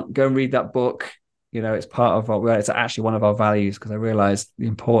account, go and read that book. It's part of it's actually one of our values, because I realized the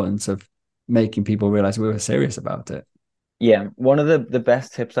importance of making people realize we were serious about it. Yeah, one of the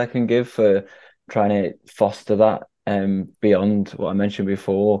best tips I can give for trying to foster that, beyond what I mentioned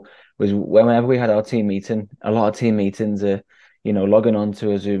before, was whenever we had our team meeting. A lot of team meetings are, logging on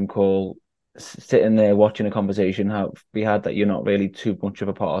to a Zoom call, sitting there watching a conversation how we had that you're not really too much of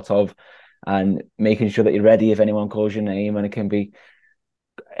a part of, and making sure that you're ready if anyone calls your name. And it can be,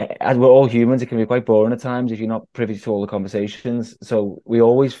 as we're all humans, it can be quite boring at times if you're not privy to all the conversations. So we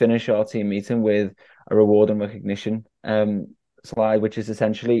always finish our team meeting with a reward and recognition slide, which is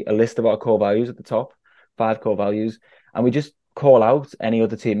essentially a list of our core values at the top, 5 core values, and we just call out any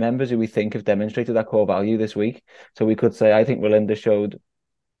other team members who we think have demonstrated that core value this week. So we could say, I think Melinda showed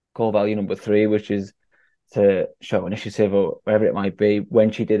core value number 3, which is to show initiative or wherever it might be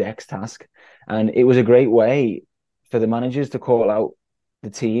when she did X task. And it was a great way for the managers to call out the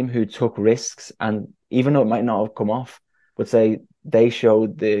team who took risks, and even though it might not have come off, but say they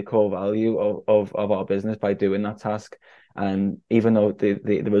showed the core value of our business by doing that task. And even though the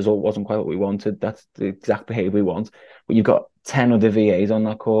result wasn't quite what we wanted, that's the exact behavior we want. But you've got 10 other VAs on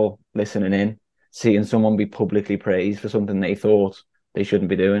that call listening in, seeing someone be publicly praised for something they thought they shouldn't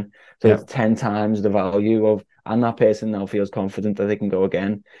be doing. So Yeah. it's 10 times the value of, and that person now feels confident that they can go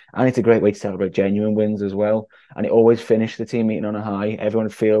again. And it's a great way to celebrate genuine wins as well. And it always finished the team meeting on a high. Everyone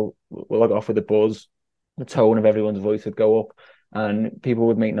will log off with a buzz. The tone of everyone's voice would go up. and people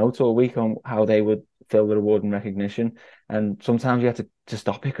would make notes all week on how they would fill the reward and recognition. And sometimes you had to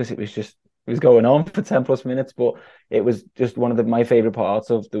stop it because it was going on for 10 plus minutes, but it was just one of my favorite parts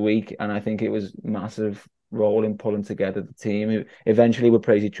of the week. And I think it was massive role in pulling together the team who eventually would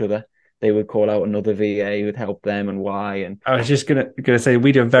praise each other. They would call out another VA who would help them and why. And I was just gonna say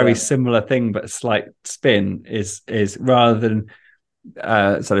we do a very yeah, similar thing, but a slight spin is rather than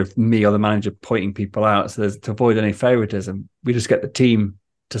sort of me or the manager pointing people out, so to avoid any favoritism, we just get the team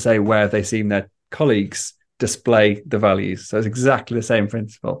to say where they've seen their colleagues display the values. So it's exactly the same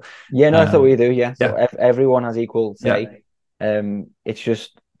principle. yeah, no, that's what we do. Yeah, so Yeah, everyone has equal yeah. say. It's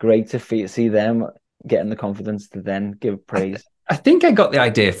just great to see them getting the confidence to then give praise. I think I got the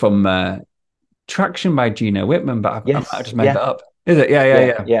idea from Traction by Gino Whitman, but I might have Yes, just made yeah, that up. Is it? Yeah, yeah, yeah,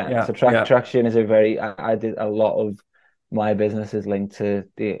 yeah, yeah. yeah, So yeah, traction is a very. I did a lot of my business is linked to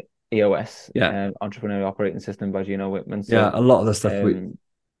the EOS, yeah, Entrepreneurial Operating System by Gino Whitman. yeah. So, A lot of the stuff um,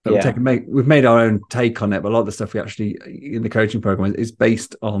 that we yeah, we've made our own take on it, but a lot of the stuff we actually in the coaching program is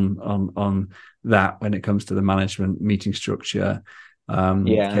based on that when it comes to the management meeting structure,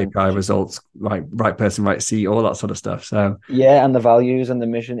 yeah, KPI results, right person, right seat, all that sort of stuff. So yeah, and the values and the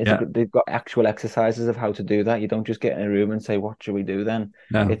mission. yeah, They've got actual exercises of how to do that. You don't just get in a room and say, "What should we do?" Then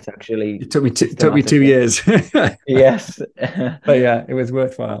no, it's actually it took me 2 systematically. years, Yes. but yeah, it was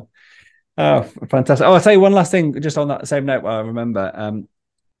worthwhile. Oh, fantastic! Oh, I'll tell you one last thing, just on that same note. While I remember,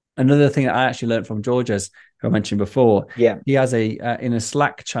 another thing that I actually learned from George's, who I mentioned before, Yeah. he has a in a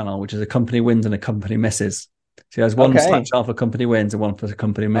Slack channel, which is a company wins and a company misses. So he has one Slack Okay. channel for company wins and one for the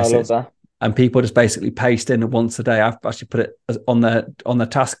company I love misses. that. And people just basically paste in once a day. I've actually put it on the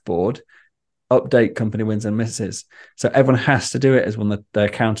task board, update company wins and misses. So everyone has to do it as one of their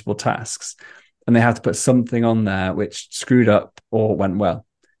accountable tasks. And they have to put something on there which screwed up or went well.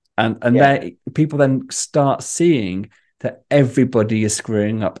 And Yeah. then people then start seeing that everybody is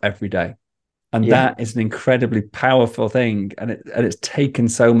screwing up every day. And Yeah. that is an incredibly powerful thing. And it's taken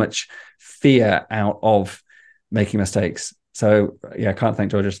so much fear out of making mistakes. So yeah, I can't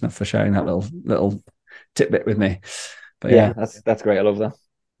thank George enough for sharing that little tidbit with me. But yeah, Yeah. That's great. I love that.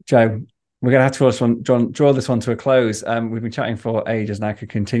 Joe, we're gonna have to draw this one to a close. We've been chatting for ages, and I could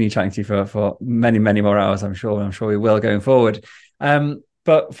continue chatting to you for many, many more hours. I'm sure we will going forward.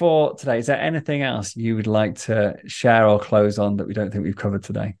 But for today, is there anything else you would like to share or close on that we don't think we've covered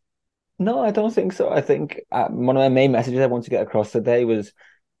today? No, I don't think so. I think one of my main messages I want to get across today was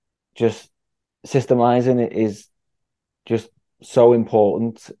just systemizing it is just so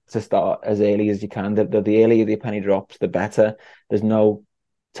important to start as early as you can. The earlier the penny drops, the better. There's no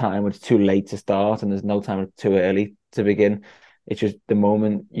time when it's too late to start, and there's no time when it's too early to begin. It's just the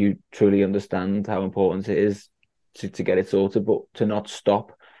moment you truly understand how important it is to get it sorted, but to not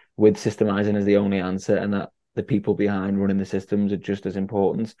stop with systemizing as the only answer, and that the people behind running the systems are just as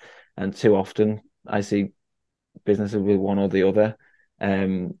important. And too often I see businesses with one or the other,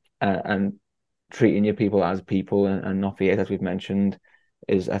 and treating your people as people and not VAs, as we've mentioned,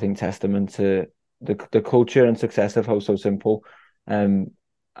 is I think testament to the culture and success of Host So Simple.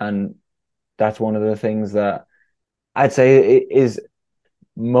 And that's one of the things that I'd say it is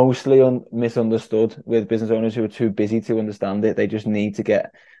mostly misunderstood with business owners who are too busy to understand it. They just need to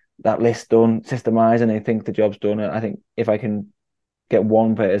get that list done, systemized, and they think the job's done. I think if I can get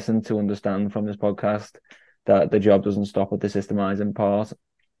one person to understand from this podcast that the job doesn't stop at the systemizing part,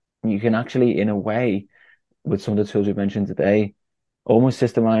 you can actually, in a way, with some of the tools we've mentioned today, almost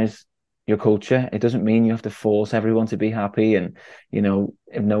systemize your culture. It doesn't mean you have to force everyone to be happy, and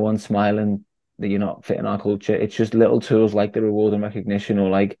if no one's smiling, that you're not fitting our culture. It's just little tools like the reward and recognition, or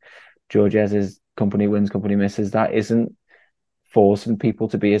like George's company wins, company misses. That isn't forcing people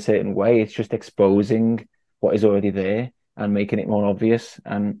to be a certain way. It's just exposing what is already there and making it more obvious.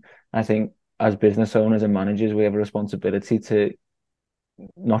 And I think as business owners and managers, we have a responsibility to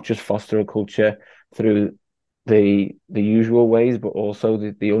not just foster a culture through the usual ways, but also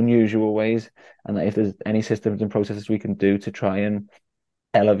the unusual ways. And that if there's any systems and processes we can do to try and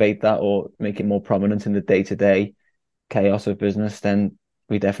elevate that or make it more prominent in the day-to-day chaos of business, then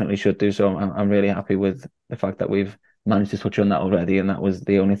we definitely should do so. I'm really happy with the fact that we've managed to touch on that already, and that was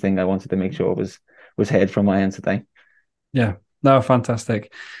the only thing I wanted to make sure was heard from my end today. Yeah, no,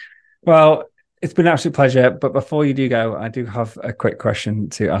 fantastic. Well, it's been an absolute pleasure. But before you do go, I do have a quick question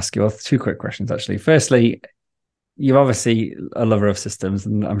to ask you, or two quick questions actually. Firstly, you're obviously a lover of systems,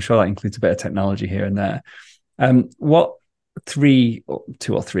 and I'm sure that includes a bit of technology here and there. What two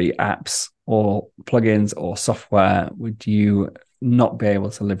or three apps or plugins or software would you not be able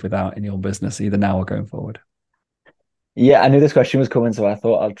to live without in your business, either now or going forward? Yeah, I knew this question was coming, so I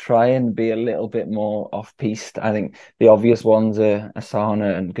thought I'll try and be a little bit more off-piste. I think the obvious ones are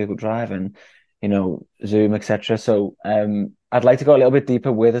Asana and Google Drive and, Zoom, etc. So I'd like to go a little bit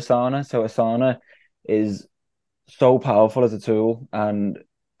deeper with Asana. So Asana is so powerful as a tool, and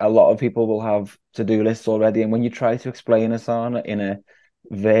a lot of people will have to-do lists already. And when you try to explain Asana in a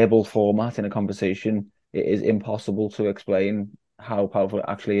verbal format in a conversation, it is impossible to explain how powerful it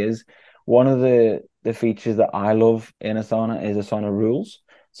actually is. One of the features that I love in Asana is Asana rules.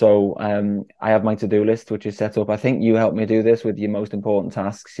 So I have my to-do list, which is set up. I think you helped me do this with your most important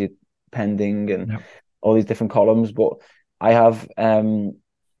tasks, your pending, and Yeah. all these different columns. But I have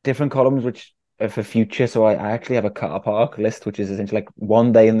different columns which for future. So I actually have a car park list, which is essentially like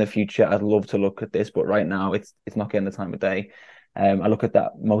one day in the future, I'd love to look at this, but right now it's not getting the time of day. I look at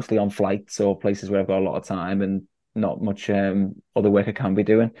that mostly on flights or places where I've got a lot of time and not much other work I can be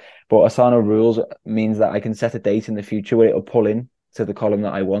doing. But Asana rules means that I can set a date in the future where it'll pull in to the column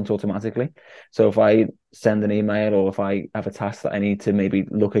that I want automatically. So if I send an email or if I have a task that I need to maybe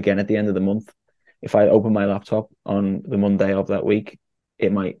look again at the end of the month, if I open my laptop on the Monday of that week,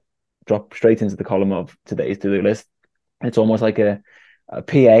 it might drop straight into the column of today's to-do list. It's almost like a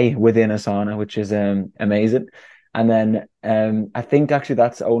PA within Asana, which is amazing. And then I think actually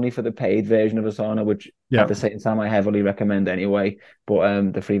that's only for the paid version of Asana, which at Yeah, the same time I heavily recommend anyway.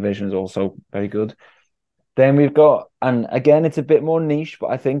 But the free version is also very good. Then we've got, and again, it's a bit more niche, but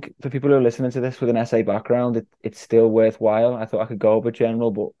I think for people who are listening to this with an SA background, it's still worthwhile. I thought I could go a bit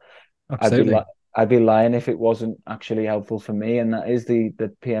general, but I'd be absolutely. like I'd be lying if it wasn't actually helpful for me. And that is the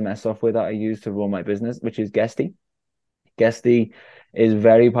PMS software that I use to run my business, which is Guesty. Guesty is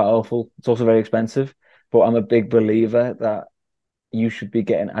very powerful. It's also very expensive, but I'm a big believer that you should be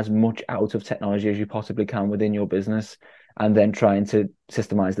getting as much out of technology as you possibly can within your business, and then trying to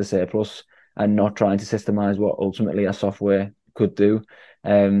systemize the surplus and not trying to systemize what ultimately a software could do.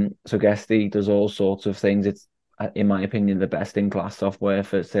 So Guesty does all sorts of things. It's, in my opinion, the best in class software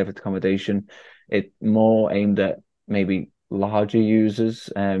for service accommodation. It more aimed at maybe larger users,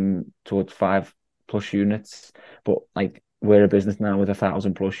 towards 5+ units, but like we're a business now with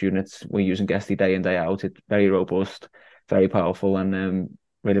 1,000+ units. We're using Guesty day in, day out. It's very robust, very powerful, and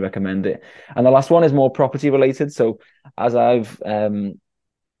really recommend it. And the last one is more property related. So as I've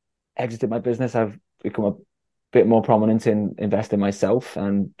exited my business, I've become a bit more prominent in investing myself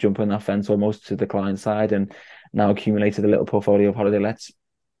and jumping that fence almost to the client side, and now accumulated a little portfolio of holiday lets.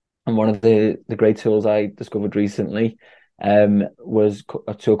 And one of the great tools I discovered recently was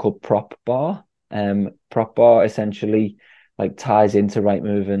a tool called Prop Bar. Prop Bar essentially like ties into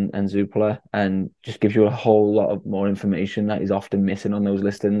Rightmove and Zoopla and just gives you a whole lot of more information that is often missing on those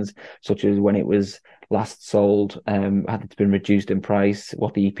listings, such as when it was last sold, had it been reduced in price,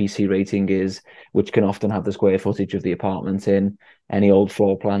 what the EPC rating is, which can often have the square footage of the apartment in, any old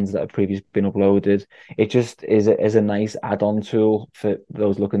floor plans that have previously been uploaded. It just is a nice add-on tool for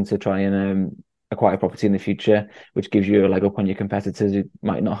those looking to try and acquire property in the future, which gives you a leg up on your competitors who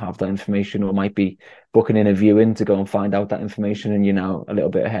might not have that information or might be booking in a viewing to go and find out that information, and you're now a little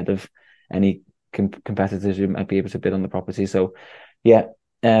bit ahead of any competitors who might be able to bid on the property. So, yeah,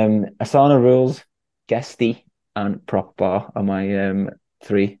 Asana rules, Guesty, and Prop Bar are my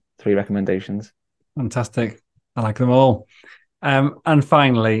three recommendations. Fantastic. I like them all. And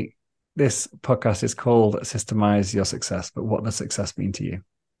finally, this podcast is called Systemize Your Success, but what does success mean to you?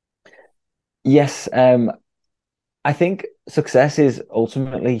 Yes, I think success is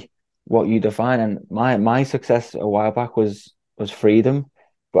ultimately what you define. And my success a while back was freedom,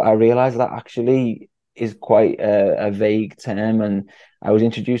 but I realized that actually is quite a vague term. And I was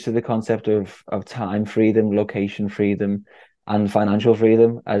introduced to the concept of time freedom, location freedom, and financial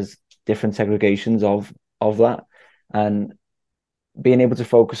freedom as different segregations of that. And being able to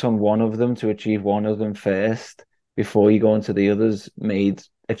focus on one of them to achieve one of them first before you go into the others made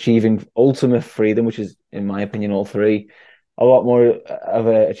achieving ultimate freedom, which is, in my opinion, all three, a lot more of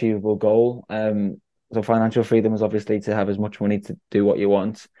a achievable goal. So financial freedom is obviously to have as much money to do what you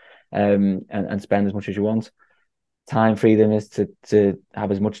want, and spend as much as you want. Time freedom is to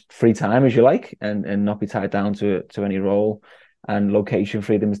have as much free time as you like and not be tied down to any role. And location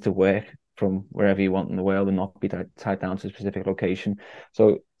freedom is to work from wherever you want in the world and not be tied down to a specific location.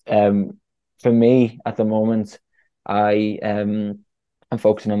 So for me at the moment, I'm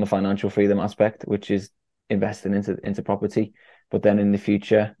focusing on the financial freedom aspect, which is investing into property. But then in the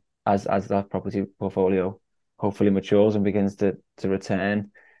future, as that property portfolio hopefully matures and begins to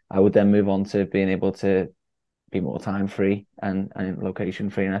return, I would then move on to being able to be more time free and location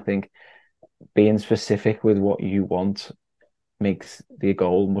free. And I think being specific with what you want makes the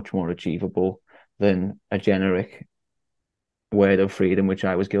goal much more achievable than a generic word of freedom, which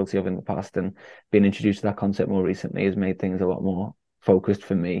I was guilty of in the past, and being introduced to that concept more recently has made things a lot more focused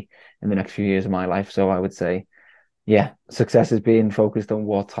for me in the next few years of my life. So I would say, yeah, success is being focused on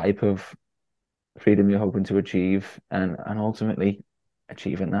what type of freedom you're hoping to achieve, and ultimately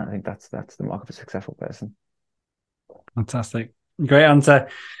achieving that. I think that's the mark of a successful person. Fantastic. Great answer.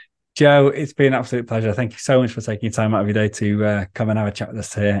 Joe, it's been an absolute pleasure. Thank you so much for taking your time out of your day to come and have a chat with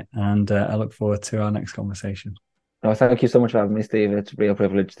us here. And I look forward to our next conversation. No, thank you so much for having me, Steve. It's a real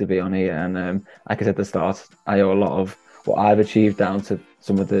privilege to be on here. And like I said at the start, I owe a lot of what I've achieved down to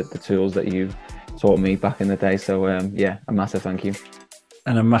some of the tools that you taught me back in the day. So yeah, a massive thank you.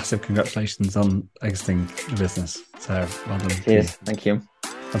 And a massive congratulations on exiting the business. So well done. Cheers. Thank you.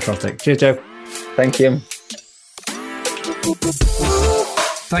 Fantastic. Cheers, Joe. Thank you.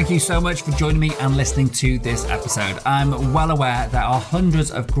 Thank you so much for joining me and listening to this episode. I'm well aware there are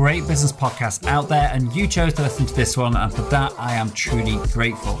hundreds of great business podcasts out there, and you chose to listen to this one, and for that I am truly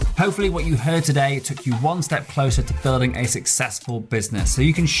grateful. Hopefully what you heard today took you one step closer to building a successful business so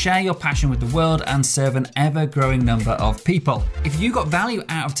you can share your passion with the world and serve an ever-growing number of people. If you got value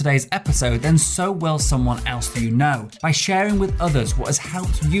out of today's episode, then so will someone else you know. By sharing with others what has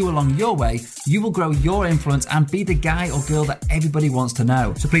helped you along your way, you will grow your influence and be the guy or girl that everybody wants to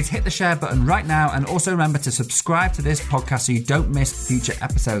know. So please hit the share button right now, and also remember to subscribe to this podcast so you don't miss future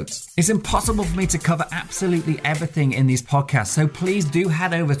episodes. It's impossible for me to cover absolutely everything in these podcasts, so please do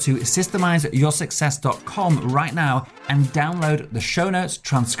head over to systemizingyoursuccess.com right now and download the show notes,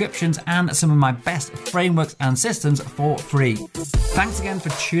 transcriptions, and some of my best frameworks and systems for free. Thanks again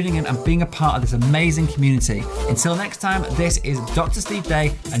for tuning in and being a part of this amazing community. Until next time, this is Dr. Steve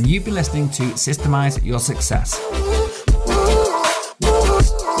Day, and you've been listening to Systemize Your Success.